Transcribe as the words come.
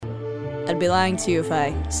I'd be lying to you if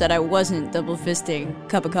I said I wasn't double fisting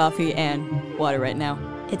cup of coffee and water right now.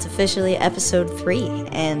 It's officially episode 3,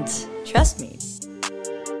 and trust me,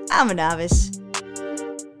 I'm a novice.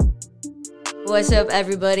 What's up,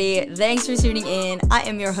 everybody? Thanks for tuning in. I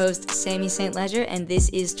am your host, Sammy St. Ledger, and this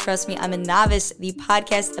is Trust Me, I'm a Novice, the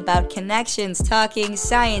podcast about connections, talking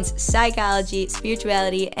science, psychology,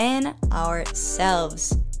 spirituality, and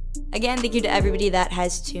ourselves. Again, thank you to everybody that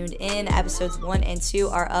has tuned in. Episodes 1 and 2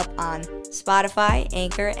 are up on Spotify,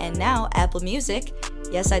 Anchor, and now Apple Music.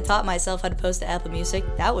 Yes, I taught myself how to post to Apple Music.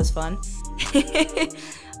 That was fun.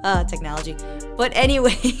 Technology. But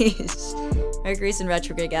anyways, Mercury's in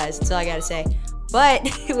retrograde, guys. That's all I gotta say. But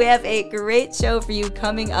we have a great show for you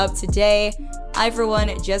coming up today. I, for one,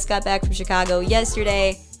 just got back from Chicago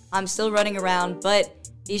yesterday. I'm still running around, but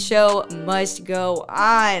the show must go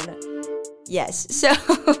on. Yes, so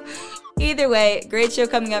either way, great show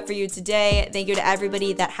coming up for you today. Thank you to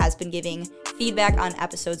everybody that has been giving feedback on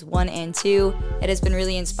episodes 1 and 2. It has been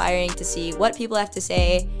really inspiring to see what people have to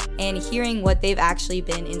say and hearing what they've actually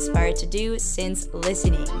been inspired to do since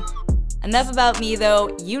listening. Enough about me,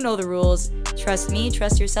 though. You know the rules. Trust me,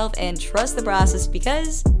 trust yourself, and trust the process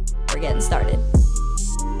because we're getting started.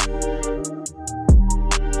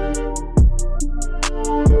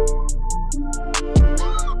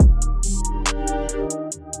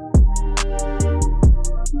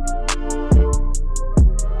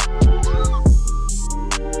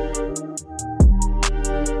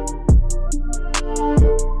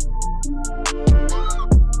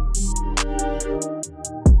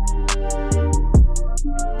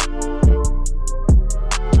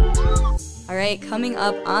 Coming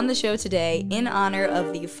up on the show today, in honor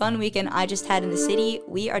of the fun weekend I just had in the city,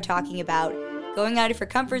 we are talking about going out of your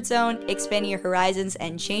comfort zone, expanding your horizons,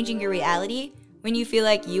 and changing your reality when you feel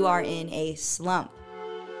like you are in a slump.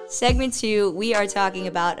 Segment 2, we are talking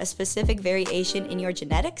about a specific variation in your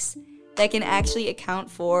genetics that can actually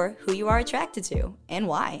account for who you are attracted to and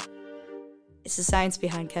why. It's the science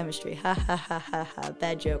behind chemistry. Ha ha ha ha ha.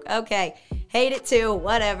 Bad joke. Okay. Hate it too.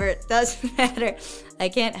 Whatever. It doesn't matter. I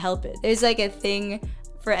can't help it. There's like a thing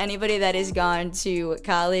for anybody that has gone to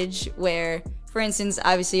college where, for instance,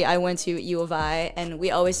 obviously I went to U of I and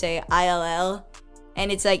we always say ILL.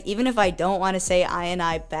 And it's like, even if I don't want to say I and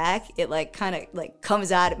I back, it like kind of like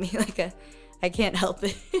comes out at me like I can't help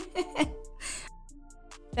it.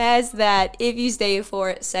 As that, if you stay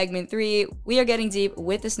for segment 3, we are getting deep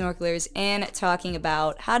with the snorkelers and talking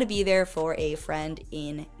about how to be there for a friend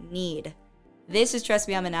in need. This is Trust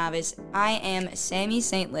Me, I'm a Novice. I am Sammy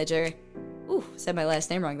St. Ledger. Ooh, said my last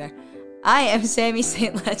name wrong there. I am Sammy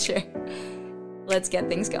St. Ledger. Let's get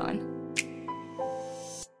things going.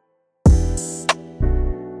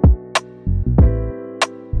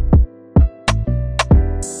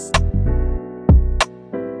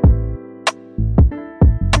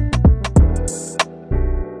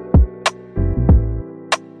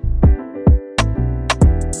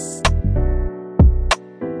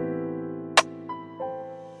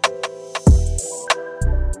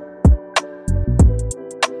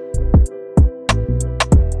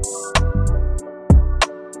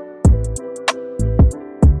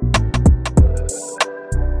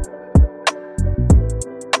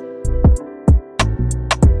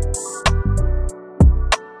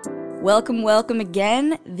 Welcome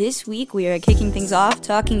again. This week we are kicking things off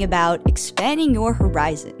talking about expanding your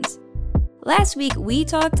horizons. Last week we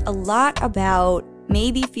talked a lot about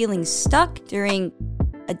maybe feeling stuck during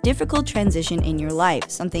a difficult transition in your life,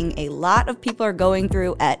 something a lot of people are going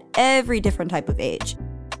through at every different type of age.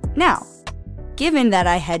 Now, given that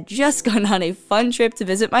I had just gone on a fun trip to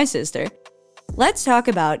visit my sister, let's talk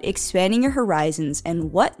about expanding your horizons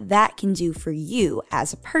and what that can do for you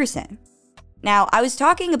as a person. Now, I was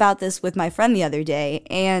talking about this with my friend the other day,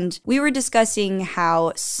 and we were discussing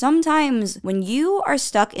how sometimes when you are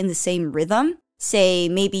stuck in the same rhythm, say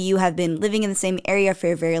maybe you have been living in the same area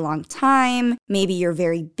for a very long time, maybe you're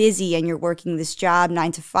very busy and you're working this job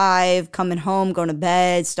 9 to 5, coming home, going to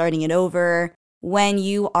bed, starting it over. When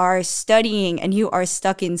you are studying and you are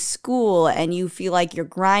stuck in school and you feel like you're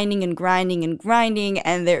grinding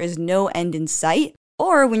and there is no end in sight.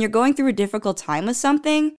 Or when you're going through a difficult time with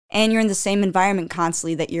something and you're in the same environment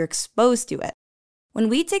constantly that you're exposed to it. When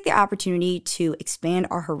we take the opportunity to expand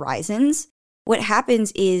our horizons, what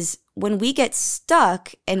happens is when we get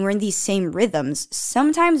stuck and we're in these same rhythms,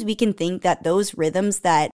 sometimes we can think that those rhythms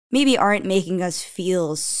that maybe aren't making us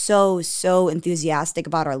feel so enthusiastic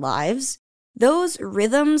about our lives, those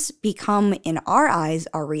rhythms become, in our eyes,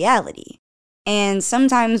 our reality. And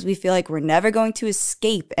sometimes we feel like we're never going to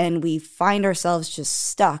escape and we find ourselves just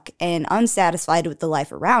stuck and unsatisfied with the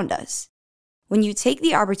life around us. when you take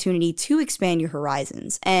the opportunity to expand your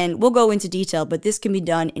horizons, and we'll go into detail, but this can be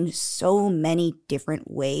done in so many different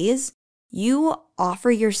ways, you offer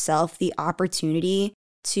yourself the opportunity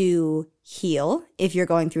to heal if you're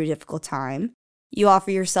going through a difficult time. You offer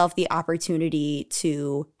yourself the opportunity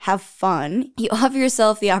to have fun. You offer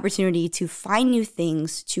yourself the opportunity to find new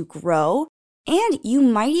things, to grow, and you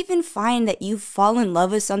might even find that you fall in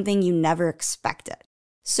love with something you never expected.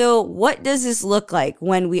 So what does this look like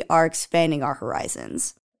when we are expanding our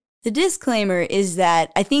horizons? The disclaimer is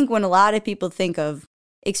that I think when a lot of people think of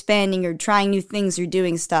expanding or trying new things or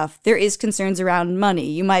doing stuff, there is concerns around money.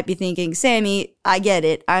 You might be thinking, Sammy, I get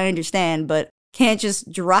it, I understand, but can't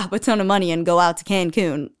just drop a ton of money and go out to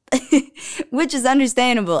Cancun, which is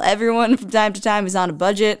understandable. Everyone from time to time is on a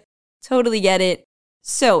budget. Totally get it.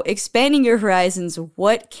 So expanding your horizons,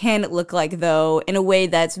 what can it look like though in a way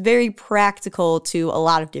that's very practical to a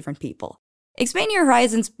lot of different people? Expanding your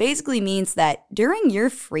horizons basically means that during your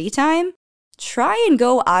free time, try and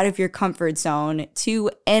go out of your comfort zone to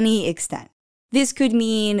any extent. This could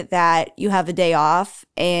mean that you have a day off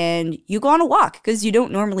and you go on a walk because you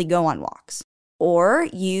don't normally go on walks. Or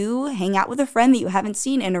you hang out with a friend that you haven't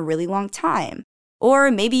seen in a really long time. Or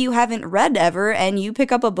maybe you haven't read ever and you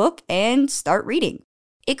pick up a book and start reading.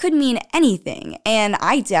 It could mean anything, and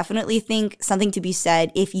I definitely think something to be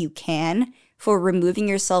said, if you can, for removing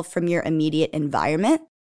yourself from your immediate environment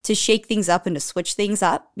to shake things up and to switch things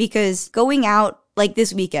up, because going out, like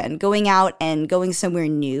this weekend, going out and going somewhere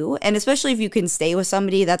new, and especially if you can stay with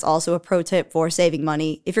somebody, that's also a pro tip for saving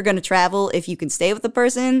money. If you're going to travel, if you can stay with a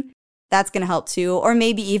person, that's going to help too. Or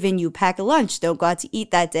maybe even you pack a lunch, don't go out to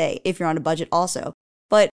eat that day if you're on a budget also.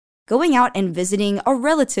 But going out and visiting a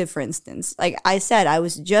relative, for instance, like I said, I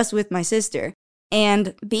was just with my sister,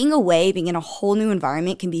 and being away, being in a whole new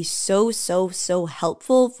environment can be so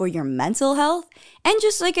helpful for your mental health and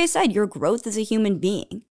just like I said, your growth as a human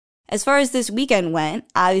being. As far as this weekend went,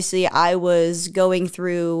 obviously I was going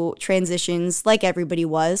through transitions like everybody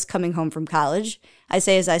was coming home from college. I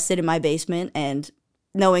say as I sit in my basement and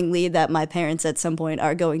knowingly that my parents at some point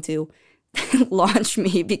are going to launch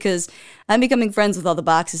me because I'm becoming friends with all the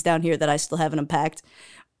boxes down here that I still haven't unpacked.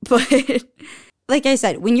 But like I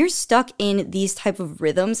said, when you're stuck in these type of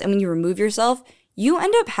rhythms and when you remove yourself, you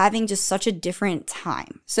end up having just such a different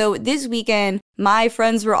time. So this weekend, my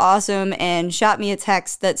friends were awesome and shot me a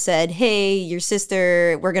text that said, hey, your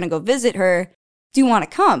sister, we're going to go visit her. Do you want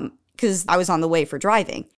to come? Because I was on the way for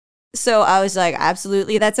driving. So I was like,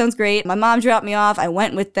 absolutely, that sounds great. My mom dropped me off. I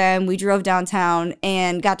went with them. We drove downtown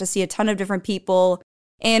and got to see a ton of different people.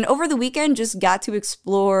 And over the weekend, just got to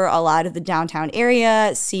explore a lot of the downtown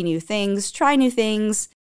area, see new things, try new things.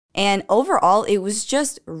 And overall, it was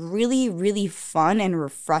just really fun and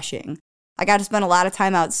refreshing. I got to spend a lot of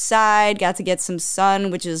time outside, got to get some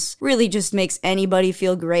sun, which is really just makes anybody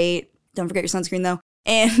feel great. Don't forget your sunscreen though.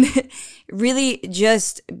 And really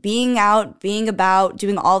just being out, being about,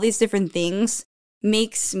 doing all these different things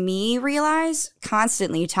makes me realize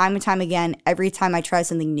constantly, time and time again, every time I try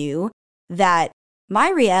something new, that my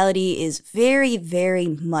reality is very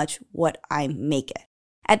much what I make it.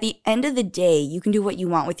 At the end of the day, you can do what you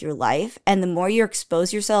want with your life, and the more you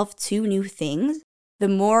expose yourself to new things, the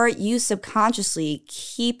more you subconsciously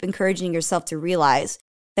keep encouraging yourself to realize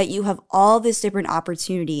that you have all this different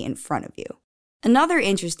opportunity in front of you. Another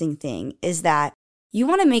interesting thing is that you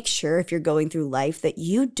want to make sure if you're going through life that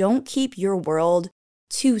you don't keep your world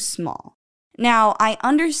too small. Now, I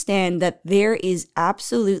understand that there is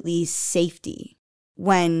absolutely safety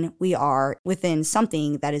when we are within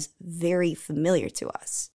something that is very familiar to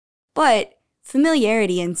us. But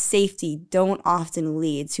familiarity and safety don't often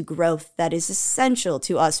lead to growth that is essential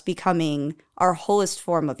to us becoming our wholest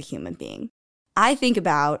form of a human being. I think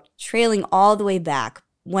about trailing all the way back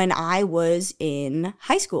when I was in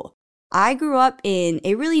high school. I grew up in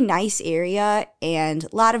a really nice area and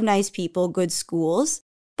a lot of nice people, good schools,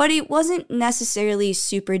 but it wasn't necessarily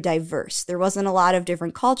super diverse. There wasn't a lot of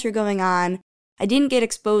different culture going on. I didn't get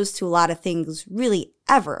exposed to a lot of things really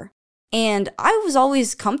ever. And I was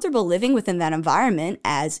always comfortable living within that environment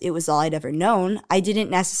as it was all I'd ever known. I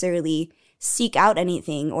didn't necessarily seek out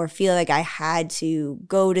anything or feel like I had to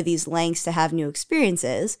go to these lengths to have new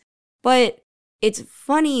experiences. But it's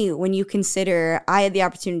funny when you consider I had the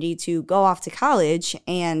opportunity to go off to college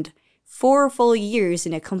and 4 full years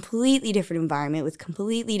in a completely different environment with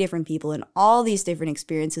completely different people and all these different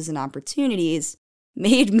experiences and opportunities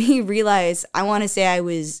made me realize, I want to say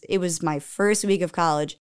it was my first week of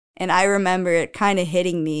college, and I remember it kind of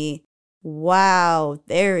hitting me, wow,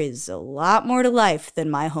 there is a lot more to life than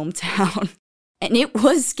my hometown. And it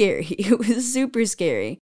was scary. It was super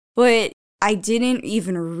scary. But I didn't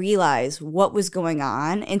even realize what was going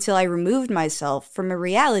on until I removed myself from a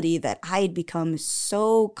reality that I had become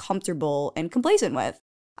so comfortable and complacent with.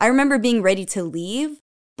 I remember being ready to leave,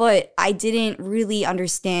 but I didn't really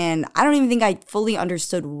understand. I don't even think I fully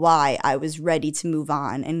understood why I was ready to move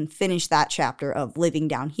on and finish that chapter of living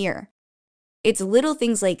down here. It's little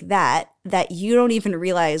things like that you don't even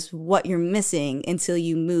realize what you're missing until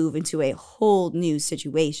you move into a whole new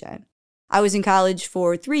situation. I was in college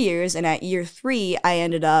for 3 years, and at year 3, I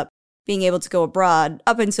ended up being able to go abroad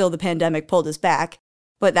up until the pandemic pulled us back.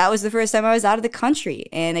 But that was the first time I was out of the country.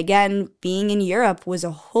 And again, being in Europe was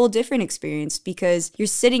a whole different experience because you're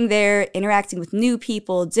sitting there interacting with new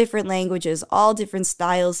people, different languages, all different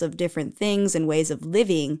styles of different things and ways of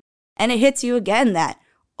living. And it hits you again that,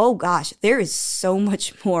 oh gosh, there is so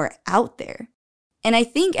much more out there. And I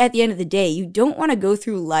think at the end of the day, you don't want to go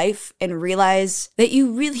through life and realize that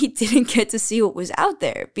you really didn't get to see what was out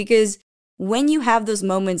there. Because when you have those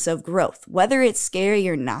moments of growth, whether it's scary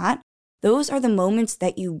or not, those are the moments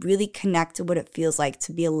that you really connect to what it feels like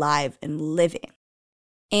to be alive and living.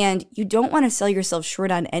 And you don't want to sell yourself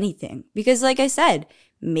short on anything. Because like I said,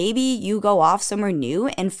 maybe you go off somewhere new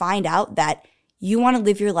and find out that you want to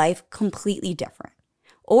live your life completely different.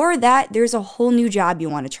 Or that there's a whole new job you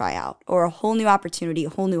want to try out, or a whole new opportunity, a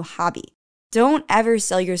whole new hobby. Don't ever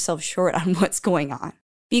sell yourself short on what's going on.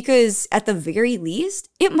 Because at the very least,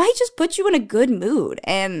 it might just put you in a good mood.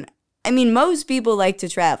 And I mean, most people like to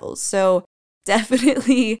travel, so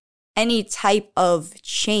definitely any type of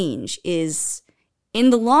change is,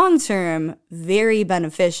 in the long term, very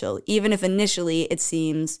beneficial, even if initially it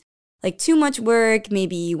seems like too much work.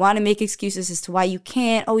 Maybe you want to make excuses as to why you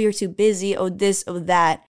can't. Oh, you're too busy. Oh, this, oh,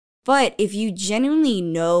 that. But if you genuinely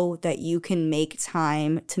know that you can make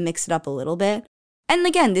time to mix it up a little bit, and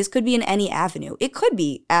again, this could be in any avenue. It could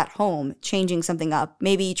be at home, changing something up,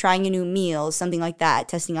 maybe trying a new meal, something like that,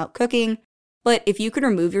 testing out cooking. But if you could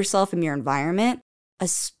remove yourself from your environment,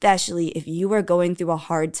 especially if you are going through a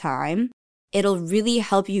hard time, it'll really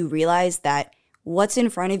help you realize that what's in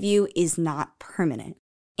front of you is not permanent.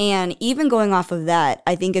 And even going off of that,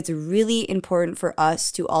 I think it's really important for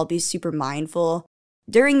us to all be super mindful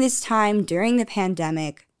during this time, during the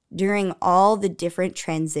pandemic, during all the different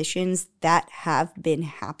transitions that have been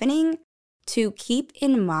happening, to keep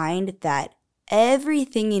in mind that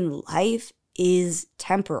everything in life is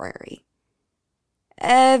temporary.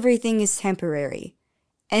 Everything is temporary.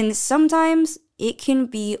 And sometimes it can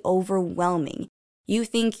be overwhelming. You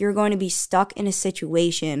think you're going to be stuck in a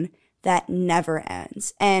situation that never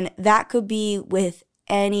ends. And that could be with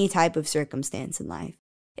any type of circumstance in life.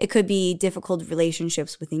 It could be difficult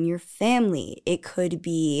relationships within your family. It could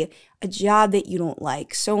be a job that you don't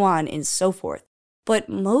like, so on and so forth. But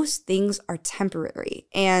most things are temporary.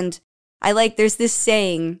 And there's this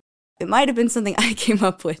saying, it might have been something I came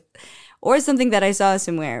up with or something that I saw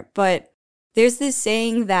somewhere, but there's this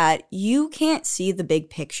saying that you can't see the big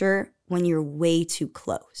picture when you're way too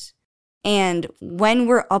close. And when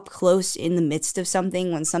we're up close in the midst of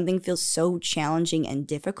something, when something feels so challenging and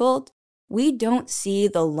difficult, we don't see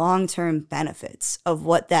the long-term benefits of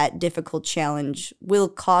what that difficult challenge will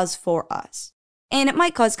cause for us. And it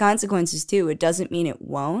might cause consequences too. It doesn't mean it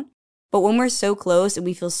won't. But when we're so close and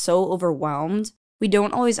we feel so overwhelmed, we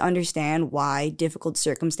don't always understand why difficult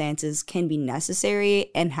circumstances can be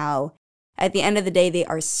necessary and how, at the end of the day, they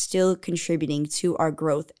are still contributing to our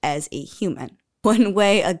growth as a human. One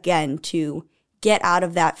way, again, to get out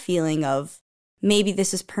of that feeling of, maybe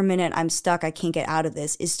this is permanent, I'm stuck, I can't get out of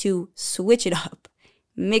this, is to switch it up.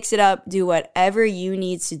 Mix it up, do whatever you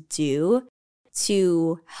need to do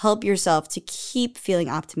to help yourself to keep feeling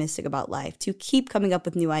optimistic about life, to keep coming up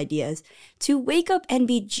with new ideas, to wake up and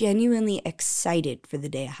be genuinely excited for the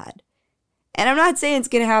day ahead. And I'm not saying it's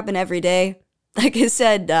going to happen every day. Like I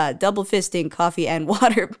said, double fisting coffee and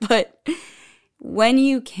water, but when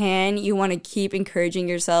you can, you want to keep encouraging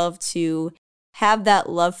yourself to have that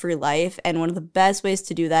love for life, and one of the best ways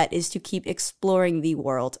to do that is to keep exploring the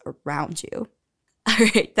world around you. All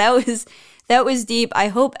right, that was deep. I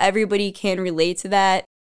hope everybody can relate to that.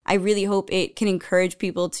 I really hope it can encourage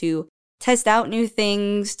people to test out new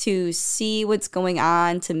things, to see what's going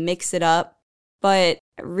on, to mix it up. But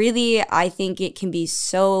really, I think it can be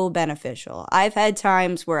so beneficial. I've had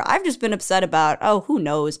times where I've just been upset about, oh, who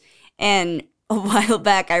knows? And a while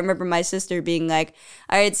back, I remember my sister being like,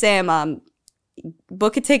 all right, Sam,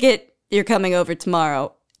 book a ticket, you're coming over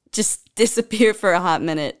tomorrow. Just disappear for a hot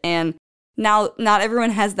minute. And now, not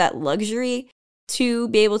everyone has that luxury to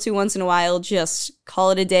be able to once in a while just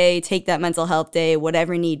call it a day, take that mental health day,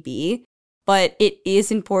 whatever need be. But it is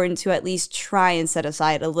important to at least try and set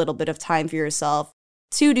aside a little bit of time for yourself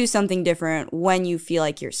to do something different when you feel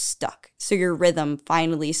like you're stuck. So your rhythm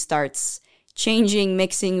finally starts changing,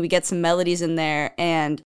 mixing, we get some melodies in there,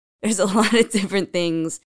 and there's a lot of different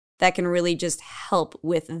things that can really just help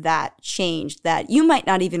with that change that you might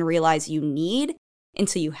not even realize you need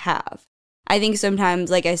until you have. I think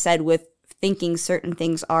sometimes, like I said, with thinking certain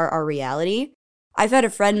things are our reality, I've had a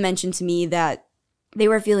friend mention to me that they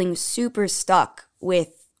were feeling super stuck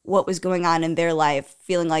with what was going on in their life,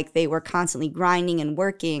 feeling like they were constantly grinding and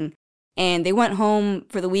working. And they went home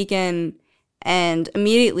for the weekend and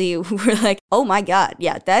immediately were like, oh my God,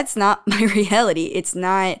 yeah, that's not my reality.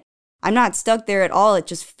 I'm not stuck there at all. It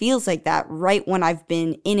just feels like that right when I've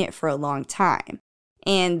been in it for a long time.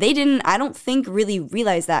 And they didn't, I don't think, really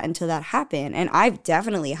realize that until that happened. And I've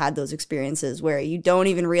definitely had those experiences where you don't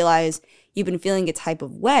even realize you've been feeling a type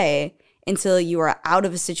of way until you are out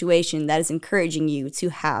of a situation that is encouraging you to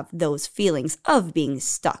have those feelings of being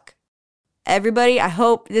stuck. Everybody, I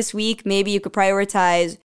hope this week maybe you could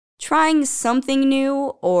prioritize trying something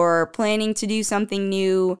new or planning to do something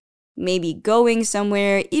new, maybe going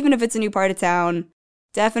somewhere, even if it's a new part of town.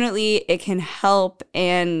 Definitely it can help.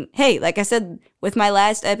 And hey, like I said with my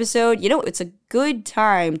last episode, it's a good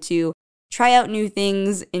time to try out new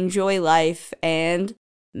things, enjoy life, and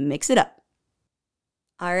mix it up.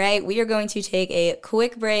 All right, we are going to take a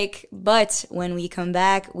quick break, but when we come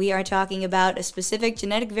back, we are talking about a specific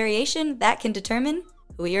genetic variation that can determine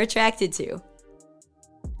who you're attracted to.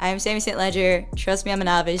 I am Sammy St. Ledger, trust me, I'm a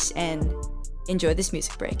novice, and enjoy this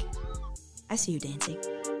music break. I see you dancing.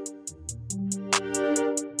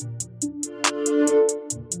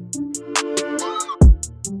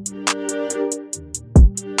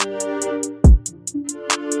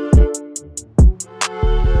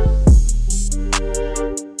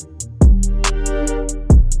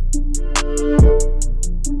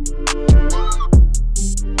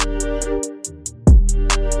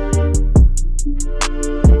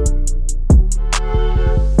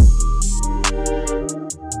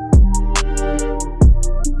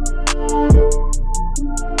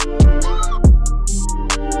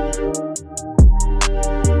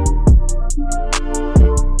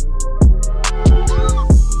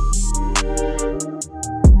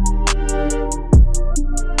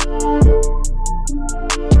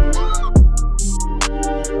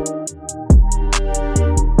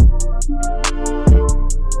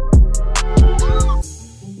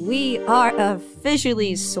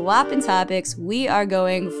 Officially swapping topics. We are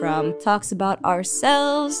going from talks about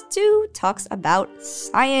ourselves to talks about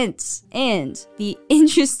science and the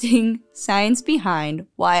interesting science behind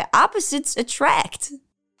why opposites attract. I'm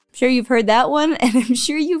sure you've heard that one, and I'm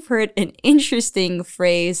sure you've heard an interesting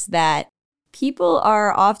phrase that people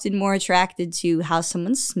are often more attracted to how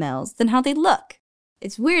someone smells than how they look.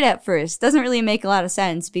 It's weird at first, doesn't really make a lot of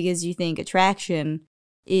sense because you think attraction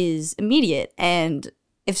is immediate, and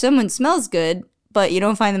if someone smells good, but you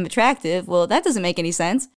don't find them attractive, well, that doesn't make any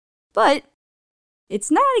sense. But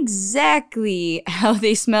it's not exactly how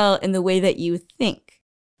they smell in the way that you think.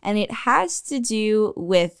 And it has to do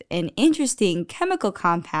with an interesting chemical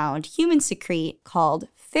compound humans secrete called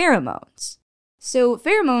pheromones. So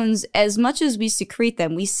pheromones, as much as we secrete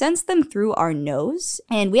them, we sense them through our nose,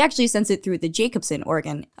 and we actually sense it through the Jacobson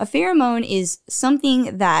organ. A pheromone is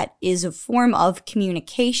something that is a form of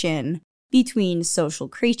communication between social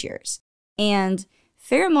creatures. And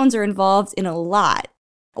pheromones are involved in a lot.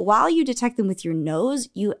 While you detect them with your nose,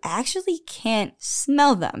 you actually can't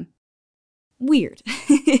smell them. Weird.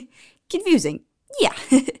 Confusing. Yeah.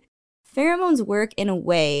 Pheromones work in a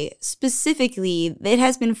way, specifically, it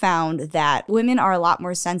has been found that women are a lot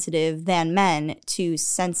more sensitive than men to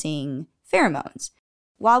sensing pheromones.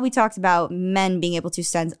 While we talked about men being able to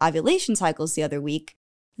sense ovulation cycles the other week,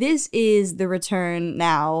 this is the return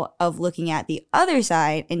now of looking at the other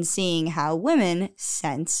side and seeing how women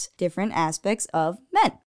sense different aspects of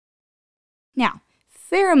men. Now,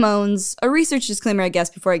 pheromones, a research disclaimer, I guess,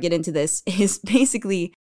 before I get into this, is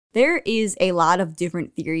basically there is a lot of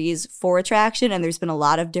different theories for attraction, and there's been a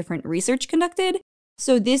lot of different research conducted.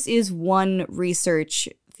 So this is one research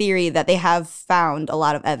theory that they have found a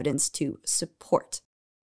lot of evidence to support.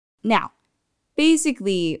 Now,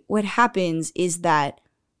 basically what happens is that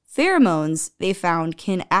pheromones, they found,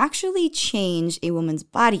 can actually change a woman's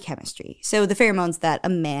body chemistry. So the pheromones that a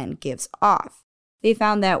man gives off. They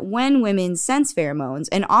found that when women sense pheromones,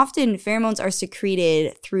 and often pheromones are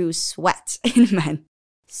secreted through sweat in men.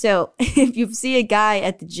 So if you see a guy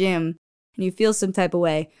at the gym and you feel some type of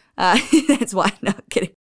way, that's why. No, I'm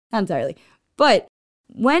kidding. Not entirely. But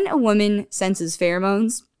when a woman senses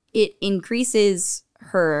pheromones, it increases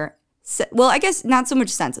her well, I guess not so much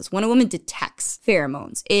senses. When a woman detects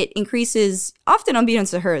pheromones, it increases, often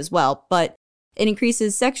unbeknownst to her as well, but it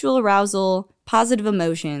increases sexual arousal, positive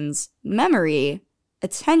emotions, memory,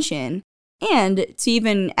 attention, and to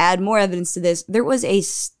even add more evidence to this, there was a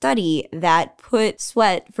study that put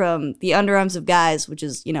sweat from the underarms of guys, which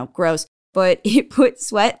is, gross, but it put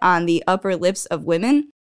sweat on the upper lips of women.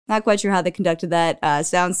 Not quite sure how they conducted that. I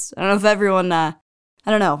don't know if everyone, I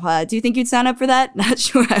don't know. Do you think you'd sign up for that? Not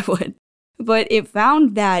sure I would. But it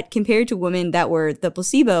found that compared to women that were the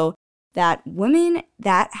placebo, that women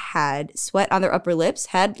that had sweat on their upper lips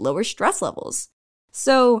had lower stress levels.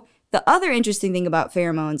 So the other interesting thing about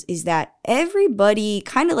pheromones is that everybody,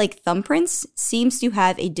 kind of like thumbprints, seems to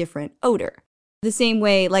have a different odor. The same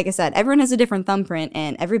way, like I said, everyone has a different thumbprint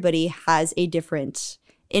and everybody has a different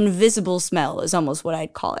invisible smell is almost what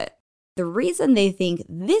I'd call it. The reason they think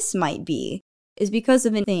this might be is because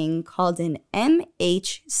of a thing called an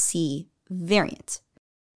MHC variant.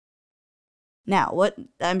 Now, what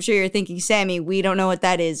I'm sure you're thinking, Sammy, we don't know what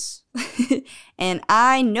that is. And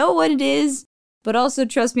I know what it is. But also,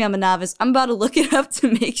 trust me, I'm a novice. I'm about to look it up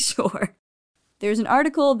to make sure. There's an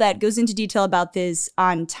article that goes into detail about this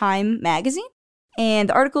on Time magazine. And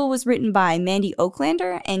the article was written by Mandy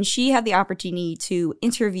Oaklander, and she had the opportunity to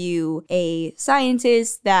interview a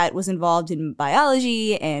scientist that was involved in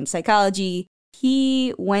biology and psychology.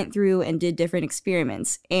 He went through and did different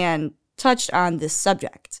experiments and touched on this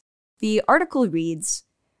subject. The article reads,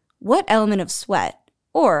 "What element of sweat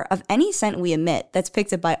or of any scent we emit that's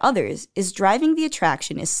picked up by others is driving the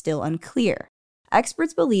attraction is still unclear.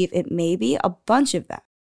 Experts believe it may be a bunch of them.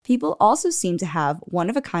 People also seem to have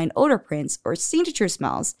one-of-a-kind odor prints or signature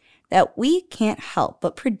smells that we can't help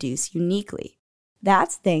but produce uniquely.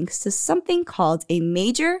 That's thanks to something called a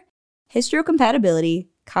major histocompatibility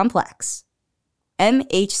complex,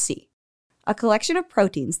 MHC, a collection of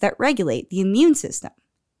proteins that regulate the immune system,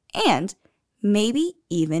 and maybe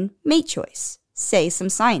even mate choice, say some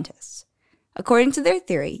scientists. According to their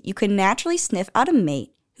theory, you can naturally sniff out a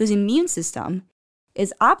mate whose immune system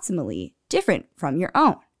is optimally different from your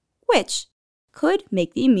own, which could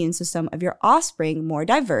make the immune system of your offspring more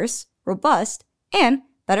diverse, robust, and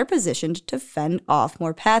better positioned to fend off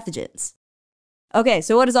more pathogens." Okay,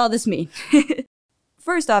 so what does all this mean?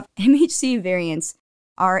 First off, MHC variants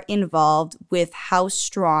are involved with how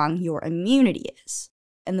strong your immunity is.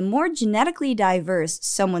 And the more genetically diverse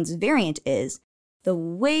someone's variant is, the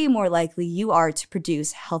way more likely you are to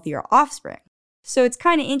produce healthier offspring. So it's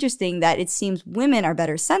kind of interesting that it seems women are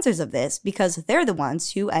better sensors of this because they're the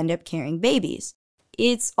ones who end up carrying babies.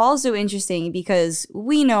 It's also interesting because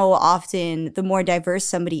we know often the more diverse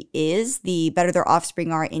somebody is, the better their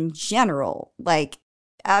offspring are in general. Like,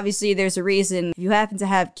 obviously there's a reason if you happen to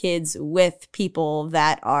have kids with people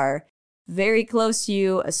that are very close to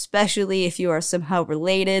you, especially if you are somehow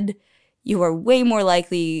related, you are way more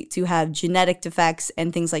likely to have genetic defects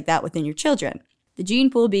and things like that within your children. The gene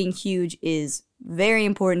pool being huge is very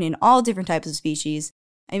important in all different types of species.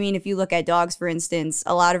 I mean, if you look at dogs, for instance,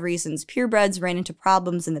 a lot of reasons purebreds ran into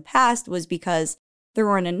problems in the past was because there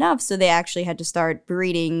weren't enough, so they actually had to start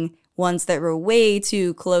breeding ones that were way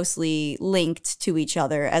too closely linked to each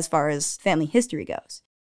other as far as family history goes.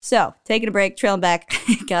 So, taking a break, trailing back,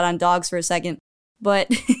 got on dogs for a second. But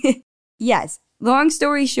yes, long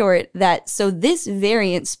story short, so this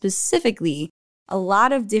variant specifically, a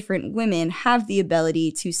lot of different women have the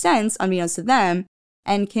ability to sense, unbeknownst to them,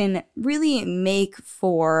 and can really make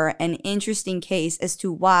for an interesting case as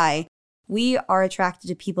to why we are attracted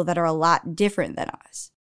to people that are a lot different than us.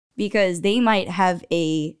 Because they might have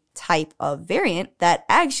a type of variant that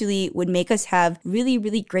actually would make us have really,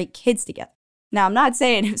 really great kids together. Now, I'm not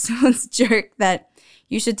saying if someone's a jerk that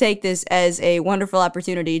you should take this as a wonderful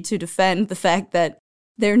opportunity to defend the fact that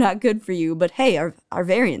they're not good for you. But hey, our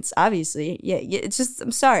variants, obviously. Yeah, it's just,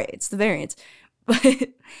 I'm sorry, it's the variants. But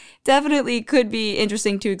definitely could be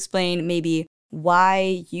interesting to explain maybe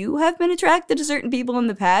why you have been attracted to certain people in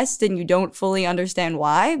the past and you don't fully understand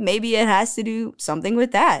why. Maybe it has to do something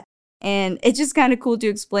with that. And it's just kind of cool to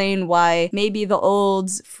explain why maybe the old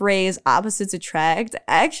phrase opposites attract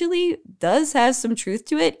actually does have some truth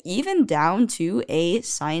to it, even down to a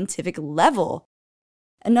scientific level.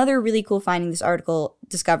 Another really cool finding this article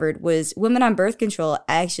discovered was women on birth control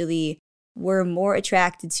actually were more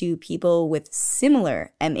attracted to people with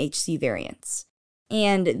similar MHC variants.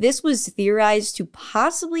 And this was theorized to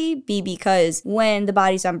possibly be because when the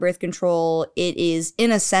body's on birth control, it is,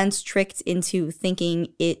 in a sense, tricked into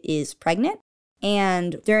thinking it is pregnant.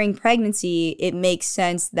 And during pregnancy, it makes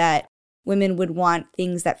sense that women would want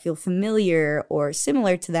things that feel familiar or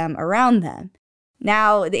similar to them around them.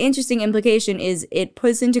 Now, the interesting implication is it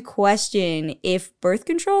puts into question if birth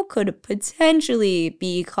control could potentially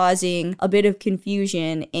be causing a bit of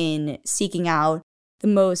confusion in seeking out the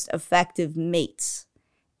most effective mates.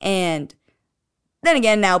 And then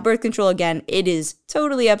again, now, birth control, again, it is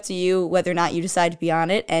totally up to you whether or not you decide to be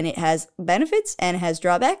on it, and it has benefits and it has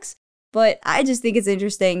drawbacks. But I just think it's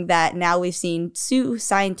interesting that now we've seen 2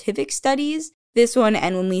 scientific studies, this one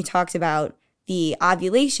and when we talked about the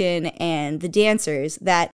ovulation and the dancers,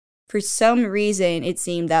 that for some reason it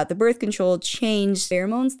seemed that the birth control changed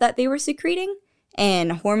pheromones that they were secreting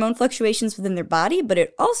and hormone fluctuations within their body, but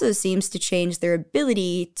it also seems to change their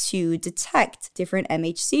ability to detect different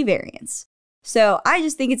MHC variants. So I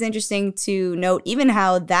just think it's interesting to note even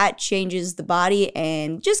how that changes the body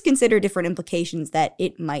and just consider different implications that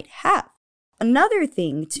it might have. Another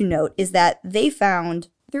thing to note is that they found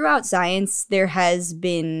throughout science, there has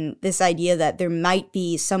been this idea that there might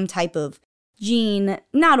be some type of gene,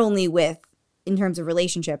 not only in terms of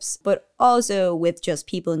relationships, but also with just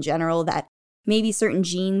people in general, that maybe certain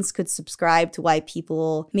genes could subscribe to why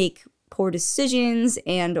people make poor decisions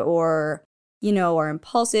and or, are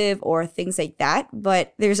impulsive or things like that.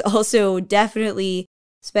 But there's also definitely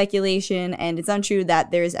speculation, and it's untrue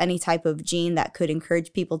that there's any type of gene that could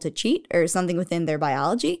encourage people to cheat or something within their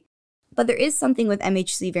biology. But there is something with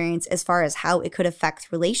MHC variants as far as how it could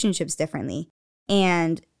affect relationships differently.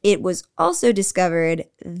 And it was also discovered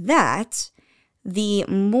that the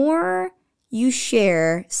more you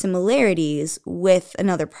share similarities with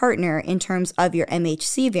another partner in terms of your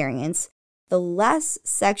MHC variants, the less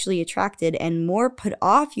sexually attracted and more put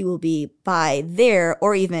off you will be by their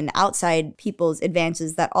or even outside people's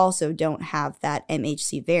advances that also don't have that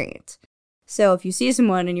MHC variant. So if you see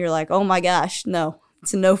someone and you're like, oh my gosh, no,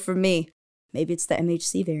 it's a no for me, maybe it's the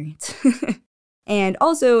MHC variant. And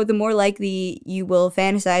also, the more likely you will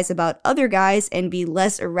fantasize about other guys and be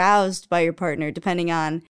less aroused by your partner, depending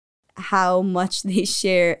on how much they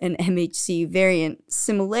share an MHC variant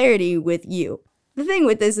similarity with you. The thing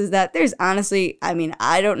with this is that there's honestly,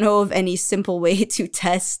 I don't know of any simple way to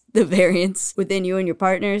test the variance within you and your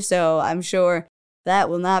partner, so I'm sure that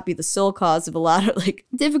will not be the sole cause of a lot of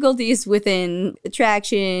difficulties within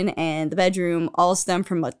attraction and the bedroom, all stem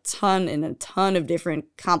from a ton of different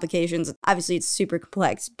complications. Obviously, it's super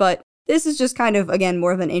complex, but this is just kind of, again,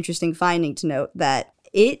 more of an interesting finding to note that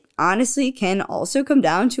it honestly can also come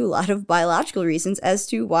down to a lot of biological reasons as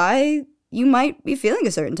to why you might be feeling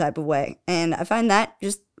a certain type of way. And I find that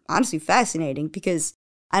just honestly fascinating because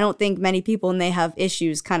I don't think many people, when they have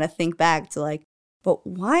issues, kind of think back to but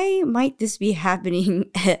why might this be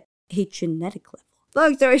happening at a genetic level?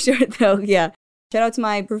 Long story short, though, yeah. Shout out to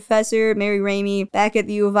my professor, Mary Ramey, back at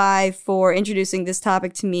the U of I for introducing this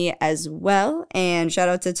topic to me as well. And shout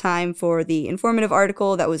out to Time for the informative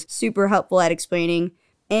article that was super helpful at explaining.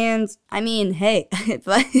 And, hey,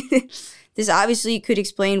 this obviously could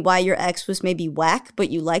explain why your ex was maybe whack,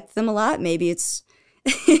 but you liked them a lot. Maybe it's...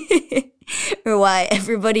 or why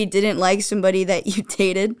everybody didn't like somebody that you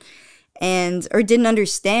dated. Or didn't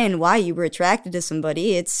understand why you were attracted to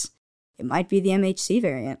somebody. It might be the MHC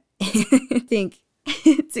variant. I think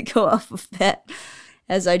to go off of that,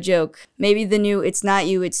 as I joke, maybe the new "it's not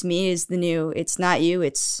you, it's me" is the new "it's not you,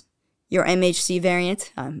 it's your MHC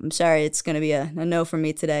variant." I'm sorry, it's gonna be a no from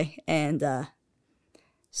me today, and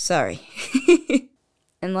sorry.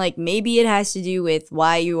 And maybe it has to do with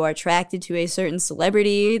why you are attracted to a certain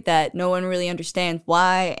celebrity that no one really understands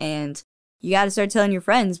why, and you got to start telling your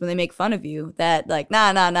friends when they make fun of you that,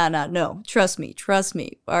 nah, no, trust me.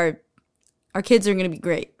 Our kids are going to be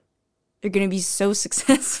great. They're going to be so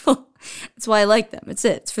successful. That's why I like them. It's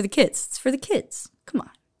it. It's for the kids. Come on.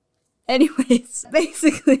 Anyways,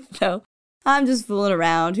 basically, though, I'm just fooling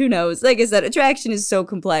around. Who knows? Like I said, attraction is so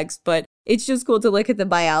complex, but it's just cool to look at the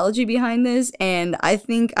biology behind this, and I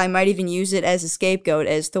think I might even use it as a scapegoat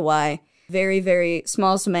as to why very, very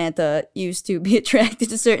small Samantha used to be attracted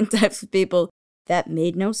to certain types of people. That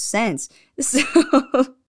made no sense. So,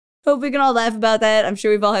 hope we can all laugh about that. I'm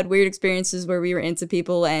sure we've all had weird experiences where we were into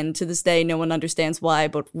people, and to this day, no one understands why,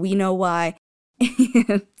 but we know why.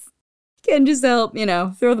 And can just help,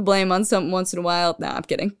 throw the blame on something once in a while. Nah, I'm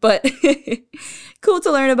kidding. But cool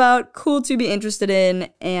to learn about, cool to be interested in,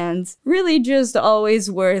 and really just always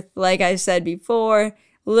worth, like I said before,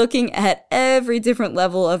 looking at every different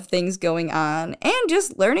level of things going on and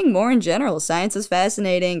just learning more in general. Science is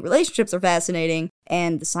fascinating, relationships are fascinating,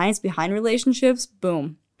 and the science behind relationships,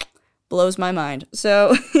 boom, blows my mind.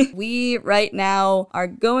 So we right now are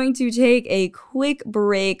going to take a quick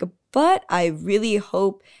break, but I really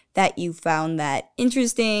hope that you found that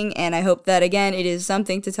interesting, and I hope that, again, it is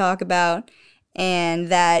something to talk about. and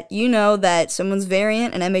that you know that someone's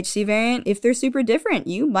variant, an MHC variant, if they're super different,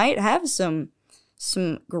 you might have some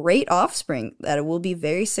great offspring that will be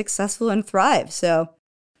very successful and thrive. So,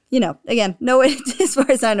 again, no way, as far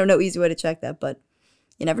as I know, no easy way to check that, but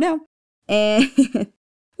you never know. And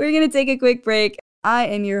we're going to take a quick break. I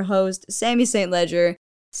am your host, Sammy St. Ledger,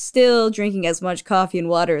 still drinking as much coffee and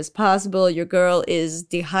water as possible. Your girl is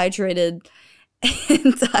dehydrated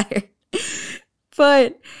and tired.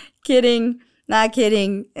 But kidding, not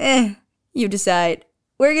kidding, you decide.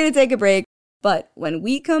 We're going to take a break. But when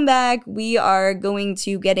we come back, we are going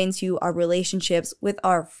to get into our relationships with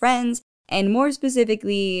our friends, and more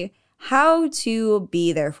specifically, how to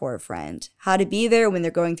be there for a friend, how to be there when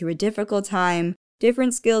they're going through a difficult time,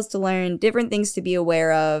 different skills to learn, different things to be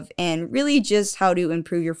aware of, and really just how to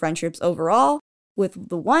improve your friendships overall with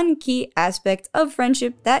the one key aspect of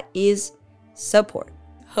friendship that is support.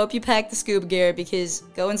 Hope you pack the scuba gear because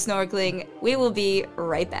going snorkeling, we will be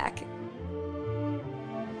right back.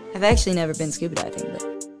 I've actually never been scuba diving, but...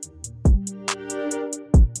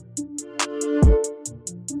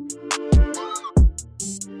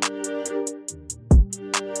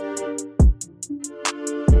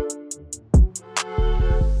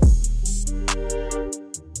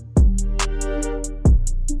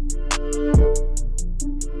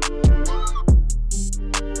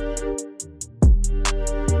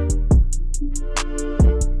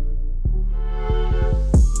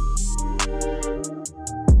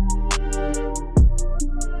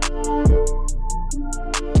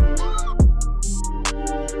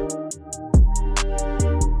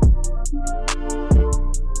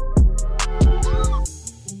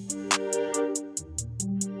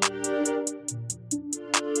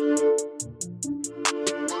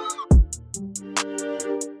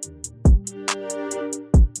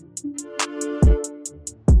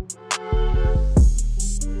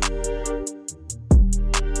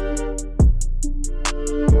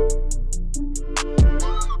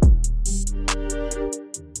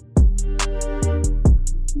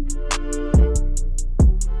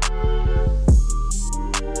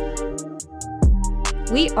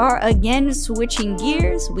 We are again switching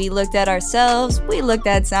gears. We looked at ourselves, we looked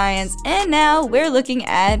at science, and now we're looking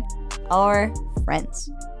at our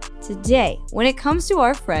friends. Today, when it comes to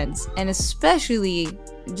our friends, and especially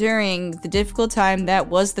during the difficult time that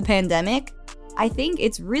was the pandemic, I think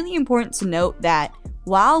it's really important to note that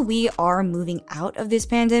while we are moving out of this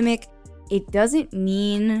pandemic, it doesn't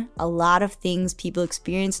mean a lot of things people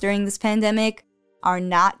experienced during this pandemic are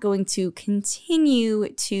not going to continue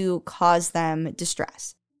to cause them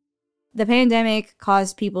distress. The pandemic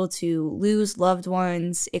caused people to lose loved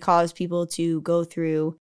ones. It caused people to go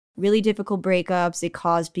through really difficult breakups. It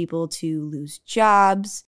caused people to lose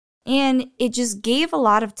jobs. And it just gave a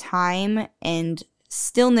lot of time and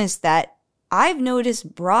stillness that I've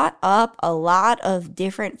noticed brought up a lot of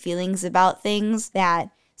different feelings about things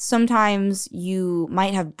that sometimes you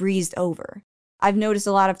might have breezed over. I've noticed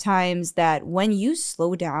a lot of times that when you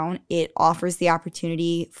slow down, it offers the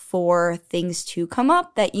opportunity for things to come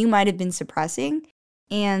up that you might have been suppressing.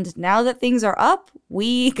 And now that things are up,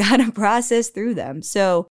 we gotta process through them.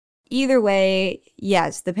 So either way,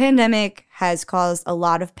 yes, the pandemic has caused a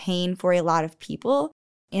lot of pain for a lot of people.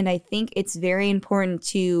 And I think it's very important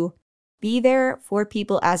to be there for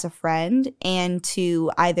people as a friend and to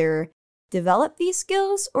either develop these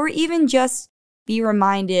skills or even just be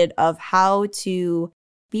reminded of how to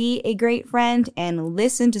be a great friend and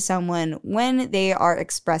listen to someone when they are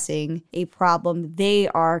expressing a problem they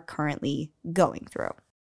are currently going through.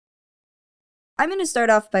 I'm going to start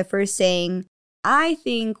off by first saying I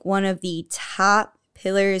think one of the top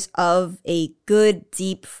pillars of a good,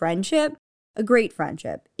 deep friendship, a great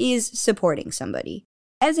friendship, is supporting somebody.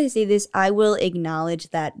 As I say this, I will acknowledge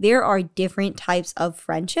that there are different types of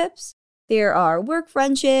friendships. There are work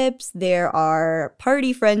friendships, there are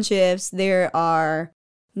party friendships, there are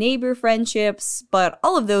neighbor friendships, but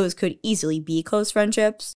all of those could easily be close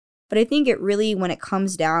friendships. But I think it really, when it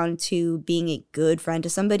comes down to being a good friend to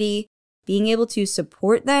somebody, being able to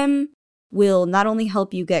support them will not only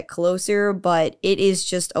help you get closer, but it is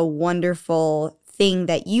just a wonderful thing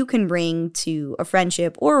that you can bring to a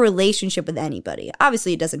friendship or a relationship with anybody.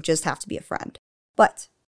 Obviously, it doesn't just have to be a friend. But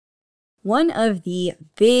one of the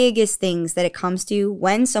biggest things that it comes to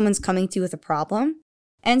when someone's coming to you with a problem,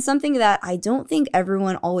 and something that I don't think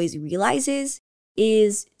everyone always realizes,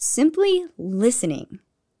 is simply listening.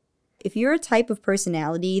 If you're a type of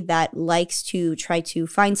personality that likes to try to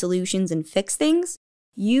find solutions and fix things,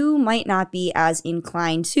 you might not be as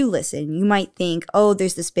inclined to listen. You might think, oh,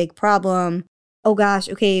 there's this big problem. Oh gosh,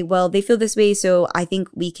 okay, well, they feel this way, so I think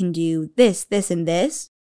we can do this, this, and this.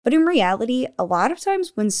 But in reality, a lot of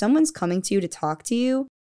times when someone's coming to you to talk to you,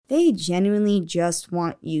 they genuinely just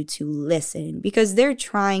want you to listen because they're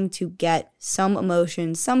trying to get some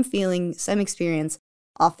emotion, some feeling, some experience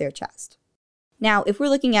off their chest. Now, if we're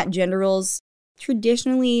looking at gender roles,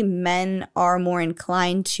 traditionally men are more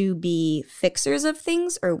inclined to be fixers of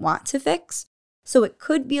things or want to fix. So it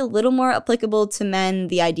could be a little more applicable to men,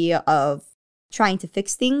 the idea of trying to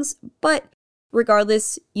fix things, but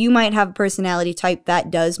regardless, you might have a personality type that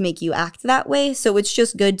does make you act that way. So it's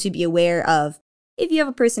just good to be aware of if you have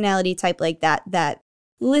a personality type like that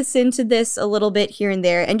listen to this a little bit here and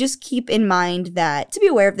there and just keep in mind that to be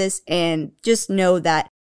aware of this and just know that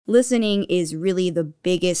listening is really the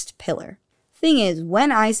biggest pillar. Thing is,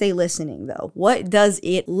 when I say listening though, what does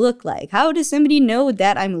it look like? How does somebody know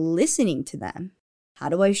that I'm listening to them? How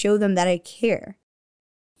do I show them that I care?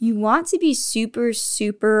 You want to be super,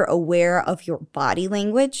 super aware of your body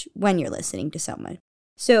language when you're listening to someone.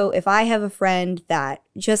 So if I have a friend that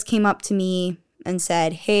just came up to me and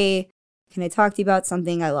said, hey, can I talk to you about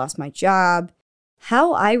something? I lost my job.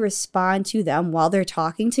 How I respond to them while they're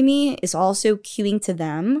talking to me is also cueing to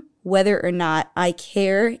them whether or not I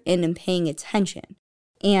care and am paying attention.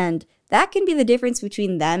 And that can be the difference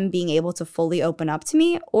between them being able to fully open up to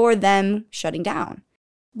me or them shutting down.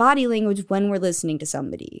 Body language when we're listening to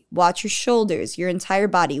somebody. Watch your shoulders, your entire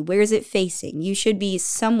body. Where is it facing? You should be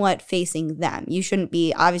somewhat facing them. You shouldn't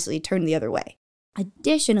be obviously turned the other way.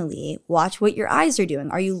 Additionally, watch what your eyes are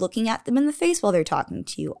doing. Are you looking at them in the face while they're talking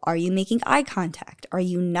to you? Are you making eye contact? Are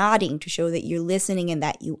you nodding to show that you're listening and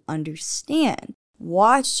that you understand?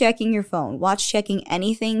 Watch checking your phone. Watch checking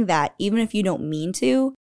anything that, even if you don't mean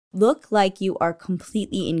to, look like you are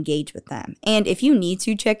completely engaged with them. And if you need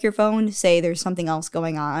to check your phone, say there's something else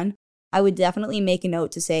going on, I would definitely make a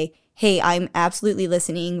note to say, hey, I'm absolutely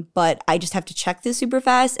listening, but I just have to check this super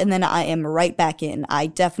fast and then I am right back in. I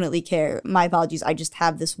definitely care. My apologies. I just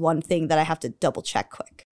have this one thing that I have to double check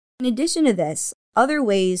quick. In addition to this, other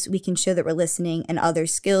ways we can show that we're listening and other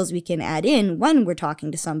skills we can add in when we're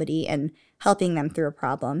talking to somebody and helping them through a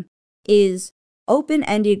problem is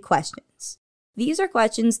open-ended questions. These are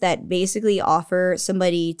questions that basically offer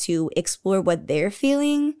somebody to explore what they're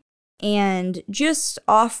feeling and just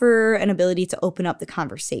offer an ability to open up the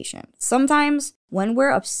conversation. Sometimes when we're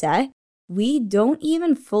upset, we don't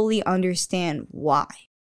even fully understand why.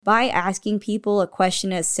 By asking people a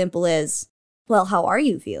question as simple as, well, how are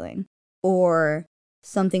you feeling? Or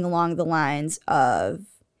something along the lines of,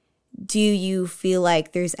 do you feel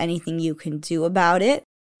like there's anything you can do about it?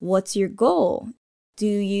 What's your goal? Do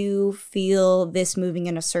you feel this moving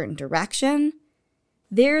in a certain direction?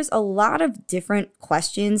 There's a lot of different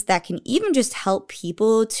questions that can even just help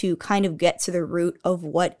people to kind of get to the root of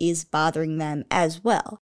what is bothering them as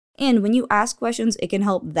well. And when you ask questions, it can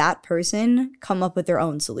help that person come up with their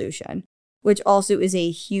own solution, which also is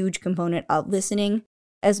a huge component of listening.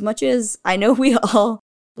 As much as I know we all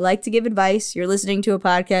like to give advice, you're listening to a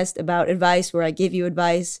podcast about advice where I give you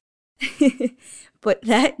advice, but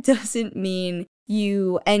that doesn't mean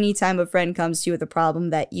anytime a friend comes to you with a problem,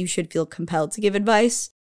 that you should feel compelled to give advice.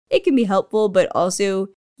 It can be helpful, but also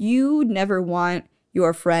you never want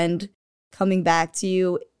your friend coming back to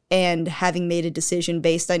you and having made a decision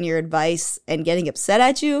based on your advice and getting upset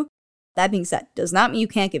at you. That being said, does not mean you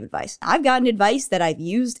can't give advice. I've gotten advice that I've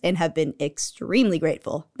used and have been extremely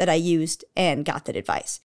grateful that I used and got that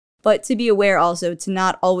advice. But to be aware also to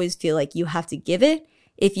not always feel like you have to give it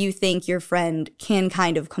if you think your friend can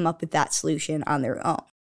kind of come up with that solution on their own.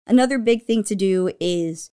 Another big thing to do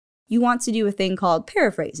is you want to do a thing called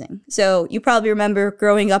paraphrasing. So you probably remember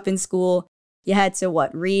growing up in school, you had to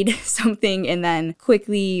read something and then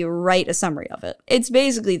quickly write a summary of it. It's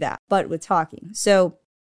basically that, but with talking. So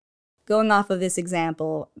going off of this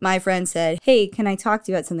example, my friend said, hey, can I talk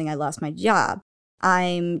to you about something? I lost my job.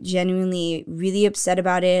 I'm genuinely really upset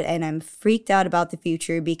about it and I'm freaked out about the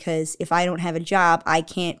future because if I don't have a job, I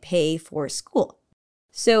can't pay for school.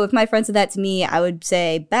 So if my friend said that to me, I would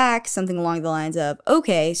say back something along the lines of,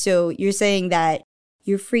 okay, so you're saying that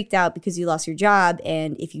you're freaked out because you lost your job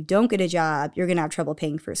and if you don't get a job, you're going to have trouble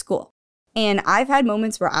paying for school. And I've had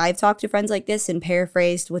moments where I've talked to friends like this and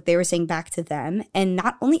paraphrased what they were saying back to them. And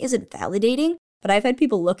not only is it validating, but I've had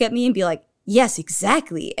people look at me and be like, yes,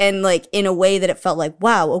 exactly. And in a way that it felt like,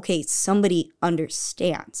 wow, okay, somebody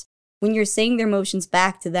understands. When you're saying their emotions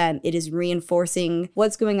back to them, it is reinforcing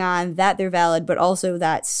what's going on, that they're valid, but also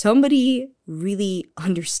that somebody really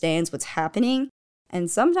understands what's happening. And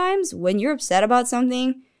sometimes when you're upset about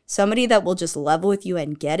something, somebody that will just level with you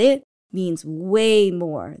and get it means way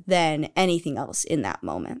more than anything else in that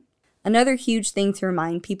moment. Another huge thing to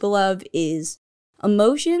remind people of is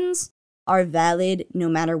emotions are valid no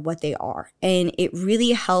matter what they are. And it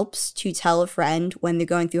really helps to tell a friend when they're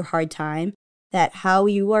going through a hard time that how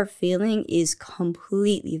you are feeling is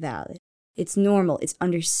completely valid. It's normal. It's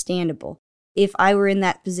understandable. If I were in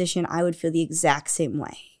that position, I would feel the exact same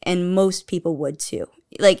way. And most people would too.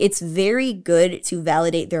 Like, it's very good to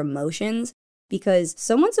validate their emotions because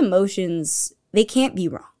someone's emotions, they can't be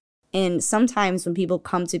wrong. And sometimes when people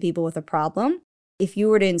come to people with a problem, if you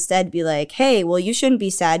were to instead be like, hey, well, you shouldn't be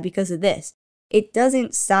sad because of this, it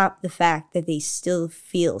doesn't stop the fact that they still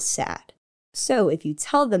feel sad. So if you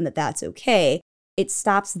tell them that that's okay, it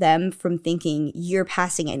stops them from thinking you're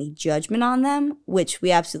passing any judgment on them, which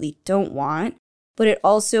we absolutely don't want. But it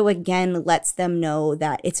also, again, lets them know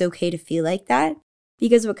that it's okay to feel like that.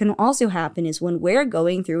 Because what can also happen is when we're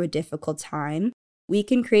going through a difficult time, we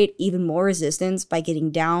can create even more resistance by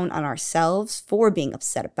getting down on ourselves for being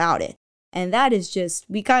upset about it. And that is just,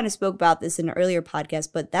 we kind of spoke about this in an earlier podcast,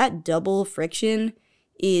 but that double friction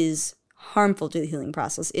is harmful to the healing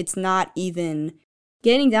process. It's not even,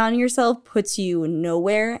 getting down on yourself puts you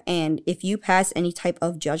nowhere. And if you pass any type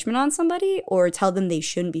of judgment on somebody or tell them they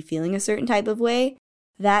shouldn't be feeling a certain type of way,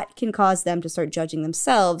 that can cause them to start judging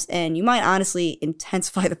themselves. And you might honestly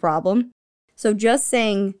intensify the problem. So just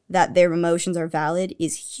saying that their emotions are valid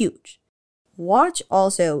is huge. Watch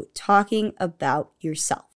also talking about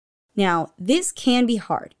yourself. Now, this can be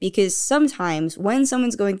hard because sometimes when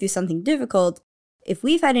someone's going through something difficult, if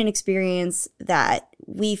we've had an experience that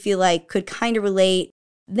we feel like could kind of relate,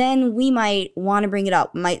 then we might want to bring it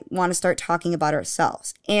up, might want to start talking about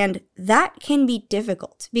ourselves. And that can be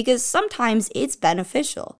difficult because sometimes it's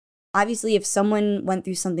beneficial. Obviously, if someone went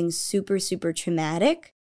through something super, super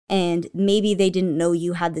traumatic and maybe they didn't know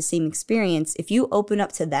you had the same experience, if you open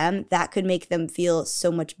up to them, that could make them feel so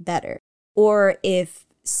much better. Or if,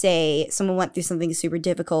 say, someone went through something super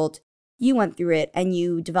difficult, you went through it and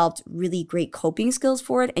you developed really great coping skills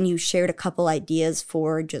for it and you shared a couple ideas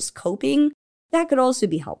for just coping, that could also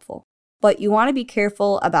be helpful. But you want to be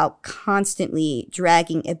careful about constantly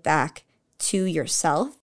dragging it back to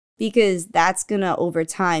yourself because that's going to, over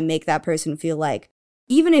time, make that person feel like,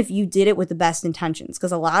 even if you did it with the best intentions,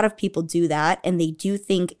 because a lot of people do that and they do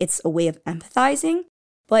think it's a way of empathizing,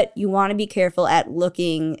 but you want to be careful at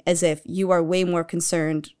looking as if you are way more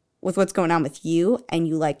concerned with what's going on with you and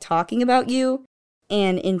you like talking about you.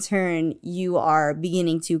 And in turn, you are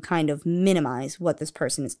beginning to kind of minimize what this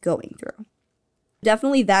person is going through.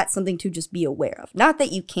 Definitely that's something to just be aware of. Not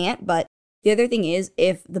that you can't, but the other thing is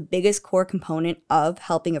if the biggest core component of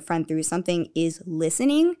helping a friend through something is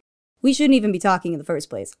listening, we shouldn't even be talking in the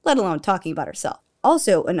first place, let alone talking about ourselves.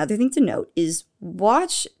 Also, another thing to note is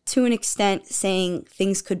watch to an extent saying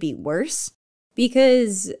things could be worse,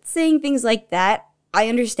 because saying things like that, I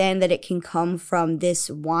understand that it can come from this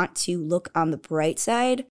want to look on the bright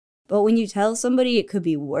side, but when you tell somebody it could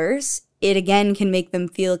be worse, it again can make them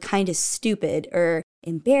feel kind of stupid or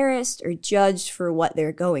embarrassed or judged for what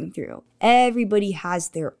they're going through. Everybody has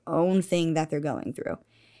their own thing that they're going through.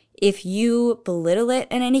 If you belittle it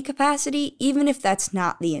in any capacity, even if that's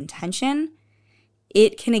not the intention,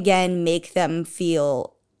 it can again make them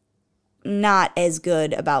feel not as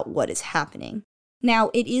good about what is happening.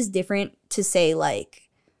 Now, it is different to say like,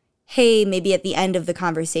 hey, maybe at the end of the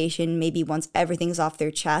conversation, maybe once everything's off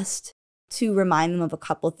their chest, to remind them of a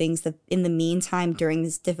couple things that in the meantime, during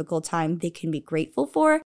this difficult time, they can be grateful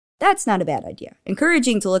for. That's not a bad idea.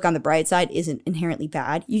 Encouraging to look on the bright side isn't inherently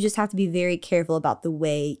bad. You just have to be very careful about the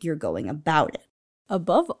way you're going about it.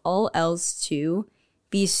 Above all else, too,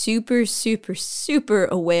 be super, super, super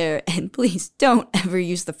aware, and please don't ever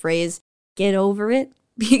use the phrase, get over it,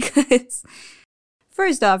 because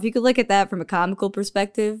first off, you could look at that from a comical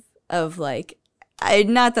perspective of like,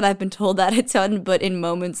 not that I've been told that a ton, but in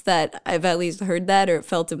moments that I've at least heard that or it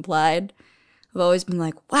felt implied, I've always been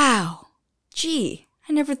like, wow, gee,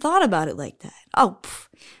 I never thought about it like that. Oh,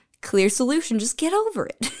 clear solution, just get over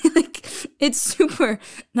it. Like, it's super,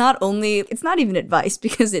 it's not even advice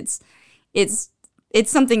because it's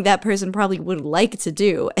something that person probably would like to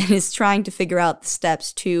do and is trying to figure out the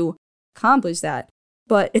steps to accomplish that.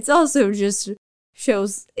 But it's also just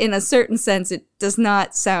shows, in a certain sense, it does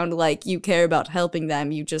not sound like you care about helping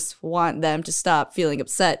them. You just want them to stop feeling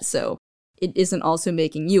upset, so it isn't also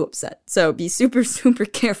making you upset. So be super, super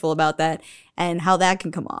careful about that and how that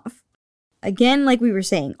can come off. Again, like we were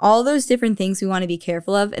saying, all those different things we want to be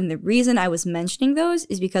careful of, and the reason I was mentioning those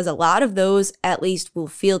is because a lot of those, at least, will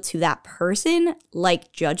feel to that person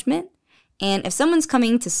like judgment. And if someone's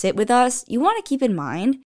coming to sit with us, you want to keep in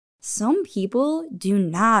mind, some people do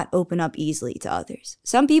not open up easily to others.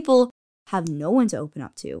 Some people have no one to open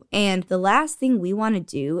up to. And the last thing we want to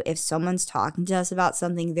do if someone's talking to us about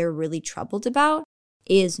something they're really troubled about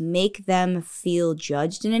is make them feel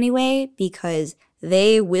judged in any way, because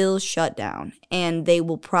they will shut down and they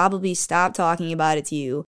will probably stop talking about it to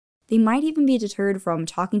you. They might even be deterred from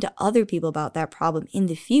talking to other people about that problem in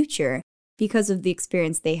the future because of the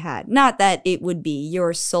experience they had. Not that it would be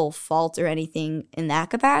your sole fault or anything in that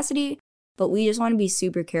capacity, but we just want to be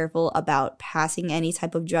super careful about passing any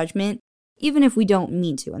type of judgment, even if we don't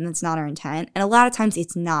mean to, and that's not our intent. And a lot of times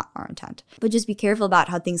it's not our intent. But just be careful about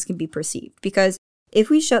how things can be perceived, because if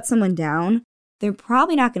we shut someone down, they're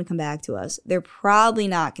probably not going to come back to us. They're probably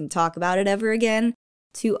not going to talk about it ever again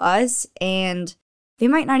to us, and they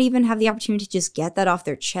might not even have the opportunity to just get that off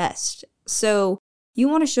their chest. So you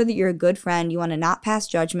want to show that you're a good friend. You want to not pass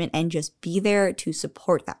judgment and just be there to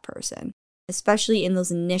support that person, especially in those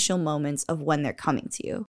initial moments of when they're coming to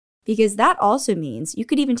you. Because that also means you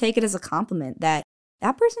could even take it as a compliment that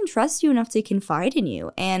that person trusts you enough to confide in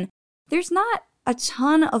you. And there's not a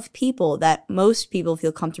ton of people that most people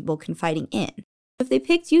feel comfortable confiding in. If they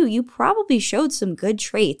picked you, you probably showed some good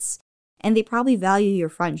traits and they probably value your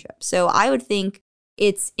friendship. So I would think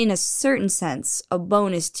it's, in a certain sense, a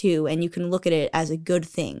bonus too, and you can look at it as a good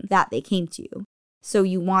thing that they came to you. So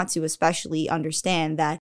you want to especially understand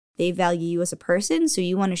that they value you as a person, so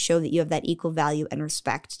you want to show that you have that equal value and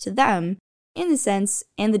respect to them in the sense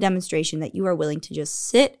and the demonstration that you are willing to just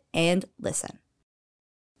sit and listen.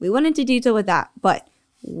 We went into detail with that, but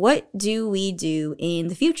what do we do in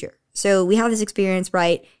the future? So we have this experience,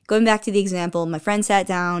 right? Going back to the example, my friend sat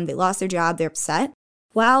down, they lost their job, they're upset.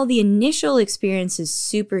 While the initial experience is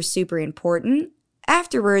super, super important,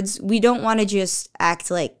 afterwards, we don't want to just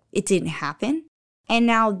act like it didn't happen. And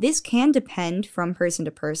now this can depend from person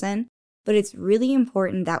to person, but it's really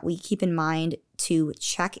important that we keep in mind to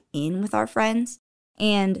check in with our friends.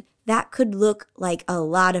 And that could look like a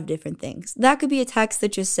lot of different things. That could be a text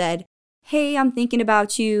that just said, "Hey, I'm thinking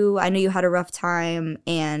about you. I know you had a rough time,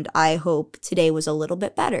 and I hope today was a little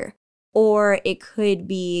bit better." Or it could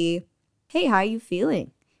be, "Hey, how are you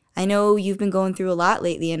feeling? I know you've been going through a lot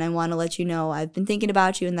lately, and I want to let you know I've been thinking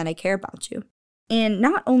about you and that I care about you." And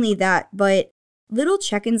not only that, but little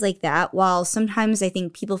check-ins like that, while sometimes I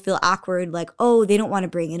think people feel awkward, like, oh, they don't want to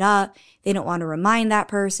bring it up, they don't want to remind that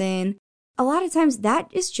person. A lot of times that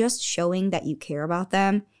is just showing that you care about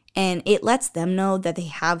them, and it lets them know that they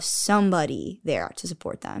have somebody there to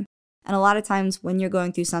support them. And a lot of times when you're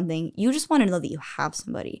going through something, you just want to know that you have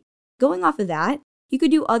somebody. Going off of that, you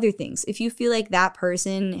could do other things. If you feel like that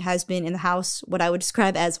person has been in the house, what I would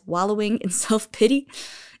describe as wallowing in self-pity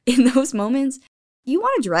in those moments, you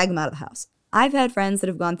want to drag them out of the house. I've had friends that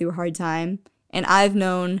have gone through a hard time, and I've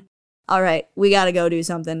known, all right, we got to go do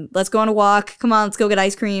something. Let's go on a walk. Come on, let's go get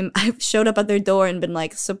ice cream. I've showed up at their door and been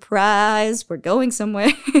like, surprise, we're going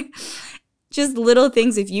somewhere. Just little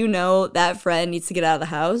things. If you know that friend needs to get out of the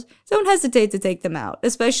house, don't hesitate to take them out,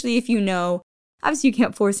 especially if you know, obviously you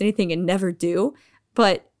can't force anything and never do,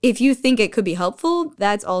 but if you think it could be helpful,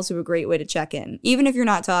 that's also a great way to check in, even if you're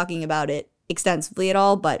not talking about it extensively at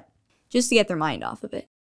all, but just to get their mind off of it.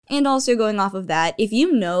 And also going off of that, if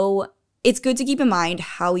you know, it's good to keep in mind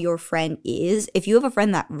how your friend is. If you have a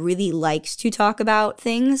friend that really likes to talk about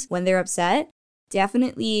things when they're upset,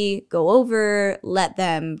 definitely go over, let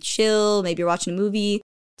them chill, maybe you're watching a movie,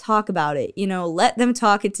 talk about it, let them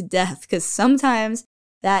talk it to death, because sometimes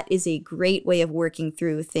that is a great way of working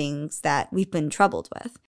through things that we've been troubled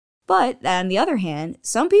with. But on the other hand,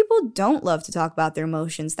 some people don't love to talk about their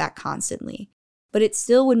emotions that constantly. But it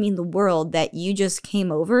still would mean the world that you just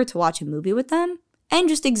came over to watch a movie with them and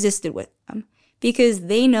just existed with them, because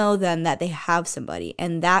they know then that they have somebody,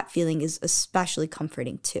 and that feeling is especially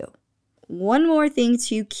comforting too. One more thing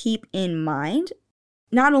to keep in mind,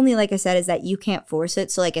 not only, like I said, is that you can't force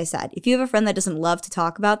it. So like I said, if you have a friend that doesn't love to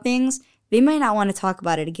talk about things, they might not want to talk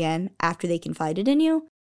about it again after they confided in you.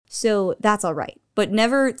 So that's all right. But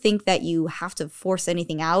never think that you have to force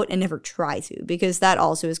anything out, and never try to, because that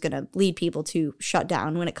also is going to lead people to shut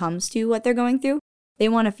down when it comes to what they're going through. They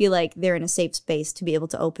want to feel like they're in a safe space to be able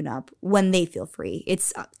to open up when they feel free.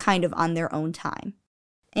 It's kind of on their own time.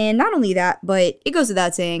 And not only that, but it goes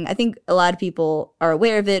without saying, I think a lot of people are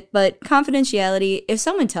aware of it, but confidentiality, if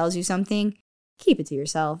someone tells you something, keep it to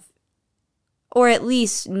yourself. Or at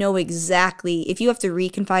least know exactly, if you have to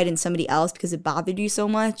reconfide in somebody else because it bothered you so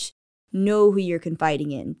much, know who you're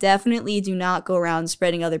confiding in. Definitely do not go around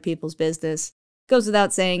spreading other people's business. Goes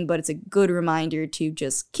without saying, but it's a good reminder to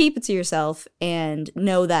just keep it to yourself and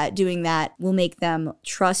know that doing that will make them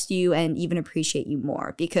trust you and even appreciate you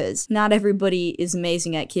more, because not everybody is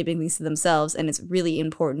amazing at keeping things to themselves, and it's really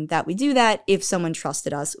important that we do that if someone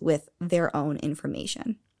trusted us with their own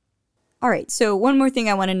information. All right, so one more thing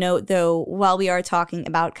I want to note, though, while we are talking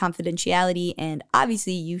about confidentiality, and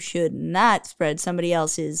obviously you should not spread somebody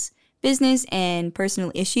else's business and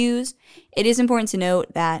personal issues, it is important to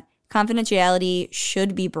note that confidentiality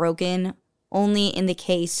should be broken only in the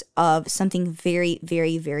case of something very,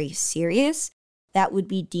 very, very serious that would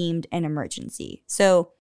be deemed an emergency.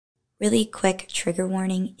 So, really quick trigger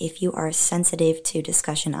warning: if you are sensitive to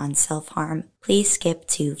discussion on self-harm, please skip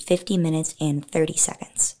to 50 minutes and 30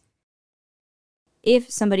 seconds. If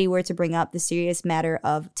somebody were to bring up the serious matter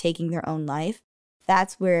of taking their own life,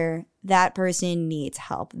 that's where that person needs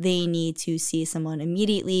help. They need to see someone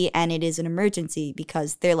immediately, and it is an emergency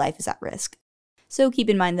because their life is at risk. So keep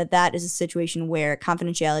in mind that that is a situation where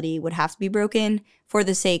confidentiality would have to be broken for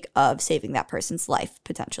the sake of saving that person's life,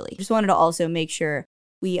 potentially. Just wanted to also make sure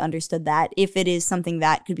we understood that if it is something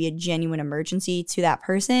that could be a genuine emergency to that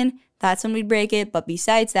person, that's when we'd break it. But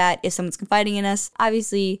besides that, if someone's confiding in us,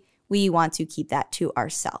 obviously we want to keep that to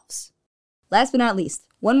ourselves. Last but not least,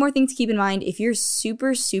 one more thing to keep in mind if you're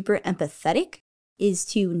super, super empathetic is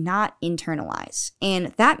to not internalize. And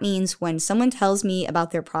that means when someone tells me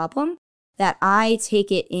about their problem, that I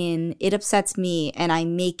take it in, it upsets me, and I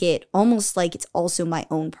make it almost like it's also my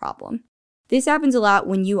own problem. This happens a lot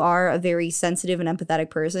when you are a very sensitive and empathetic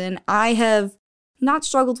person. I have not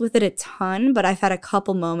struggled with it a ton, but I've had a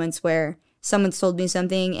couple moments where someone's told me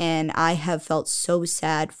something and I have felt so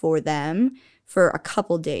sad for them for a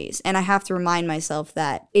couple days. And I have to remind myself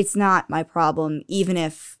that it's not my problem, even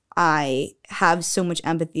if I have so much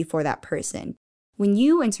empathy for that person. When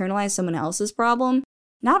you internalize someone else's problem,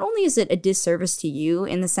 not only is it a disservice to you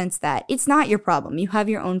in the sense that it's not your problem, you have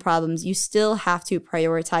your own problems, you still have to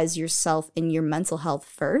prioritize yourself and your mental health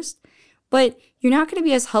first, but you're not going to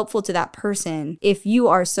be as helpful to that person if you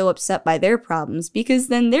are so upset by their problems, because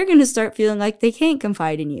then they're going to start feeling like they can't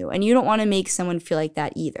confide in you, and you don't want to make someone feel like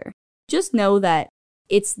that either. Just know that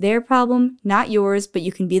it's their problem, not yours, but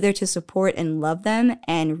you can be there to support and love them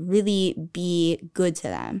and really be good to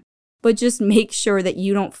them. But just make sure that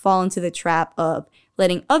you don't fall into the trap of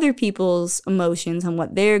letting other people's emotions and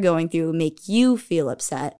what they're going through make you feel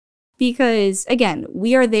upset. Because, again,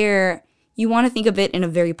 we are there. You want to think of it in a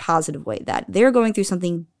very positive way, that they're going through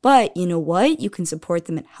something, but you know what? You can support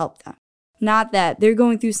them and help them. Not that they're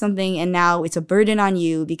going through something and now it's a burden on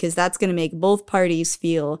you, because that's going to make both parties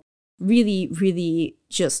feel really, really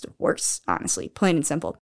just worse, honestly, plain and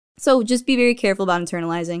simple. So just be very careful about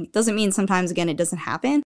internalizing. Doesn't mean sometimes, again, it doesn't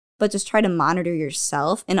happen, but just try to monitor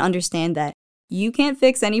yourself and understand that you can't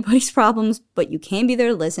fix anybody's problems, but you can be there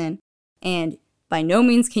to listen. And by no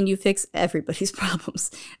means can you fix everybody's problems.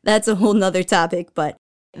 That's a whole nother topic, but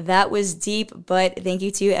that was deep. But thank you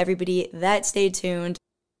to everybody that stayed tuned.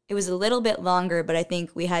 It was a little bit longer, but I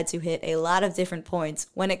think we had to hit a lot of different points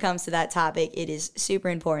when it comes to that topic. It is super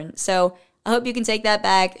important. So I hope you can take that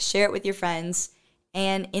back, share it with your friends.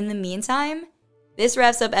 And in the meantime, this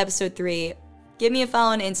wraps up episode 3. Give me a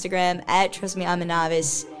follow on Instagram at Trust Me I'm a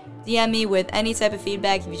Novice. DM me with any type of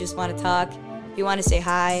feedback if you just want to talk, if you want to say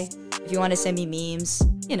hi, if you want to send me memes,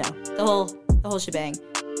 you know, the whole shebang.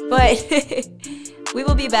 But we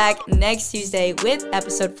will be back next Tuesday with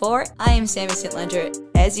episode 4. I am Sammy St. Ledger.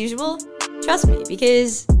 As usual, trust me,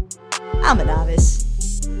 because I'm a novice.